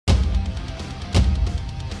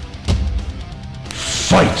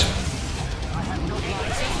Fight!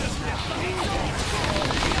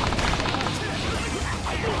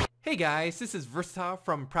 Hey guys, this is Vista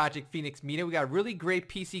from Project Phoenix Media. We got a really great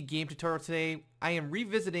PC game tutorial today. I am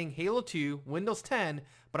revisiting Halo 2 Windows 10,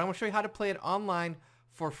 but I'm going to show you how to play it online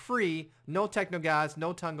for free. No Technogas,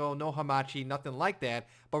 no Tungo, no Hamachi, nothing like that.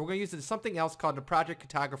 But we're going to use it as something else called the Project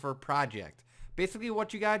Cartographer project. Basically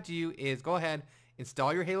what you got to do is go ahead,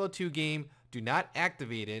 install your Halo 2 game, do not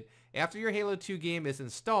activate it. After your Halo 2 game is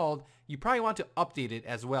installed, you probably want to update it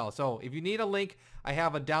as well. So if you need a link, I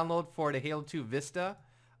have a download for the Halo 2 Vista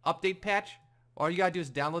update patch. All you gotta do is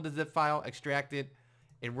download the zip file, extract it,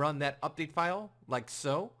 and run that update file like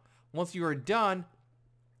so. Once you are done,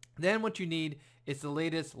 then what you need is the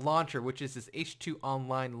latest launcher, which is this H2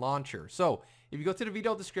 Online launcher. So if you go to the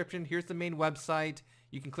video description, here's the main website.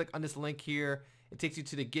 You can click on this link here. It takes you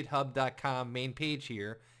to the github.com main page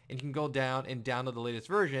here, and you can go down and download the latest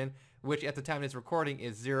version, which at the time of this recording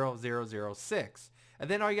is 0006. And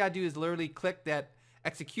then all you gotta do is literally click that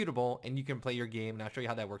executable and you can play your game, and I'll show you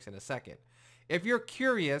how that works in a second. If you're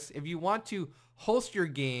curious, if you want to host your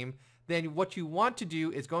game, then what you want to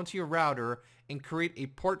do is go into your router and create a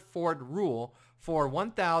port forward rule for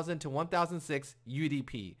 1000 to 1006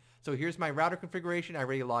 UDP. So here's my router configuration. I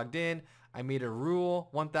already logged in. I made a rule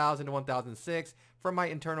 1000 to 1006 for my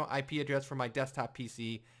internal IP address for my desktop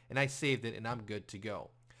PC, and I saved it and I'm good to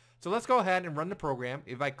go. So let's go ahead and run the program.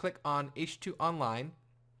 If I click on H2 Online,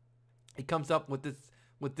 it comes up with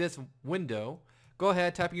this window. Go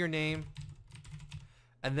ahead, type in your name,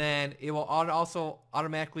 and then it will also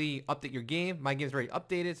automatically update your game. My game is already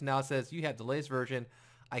updated, so now it says you have the latest version.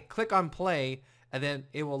 I click on play, and then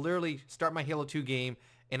it will literally start my Halo 2 game,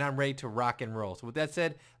 and I'm ready to rock and roll. So with that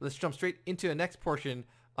said, let's jump straight into the next portion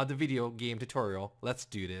of the video game tutorial. Let's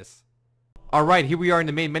do this. Alright, here we are in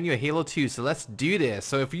the main menu of Halo 2, so let's do this.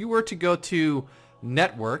 So if you were to go to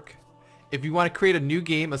Network, if you want to create a new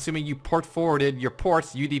game, assuming you port forwarded your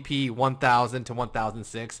ports UDP 1000 to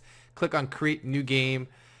 1006, click on Create New Game,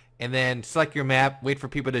 and then select your map, wait for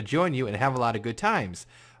people to join you, and have a lot of good times.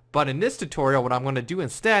 But in this tutorial, what I'm going to do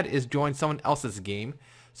instead is join someone else's game.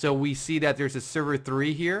 So we see that there's a server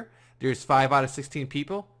 3 here. There's 5 out of 16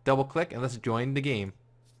 people. Double click and let's join the game.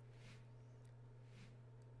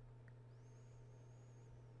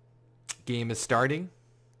 Game is starting.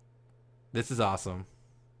 This is awesome.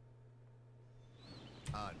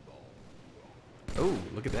 Oh,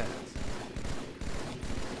 look at that.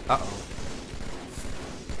 Uh-oh.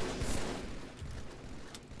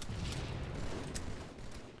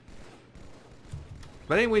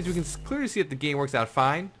 But anyways, we can clearly see that the game works out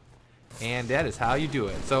fine. And that is how you do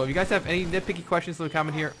it. So if you guys have any nitpicky questions, leave a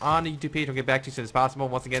comment here on the YouTube page. I'll get back to you as soon as possible.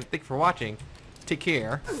 Once again, thank you for watching. Take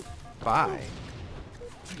care. Bye.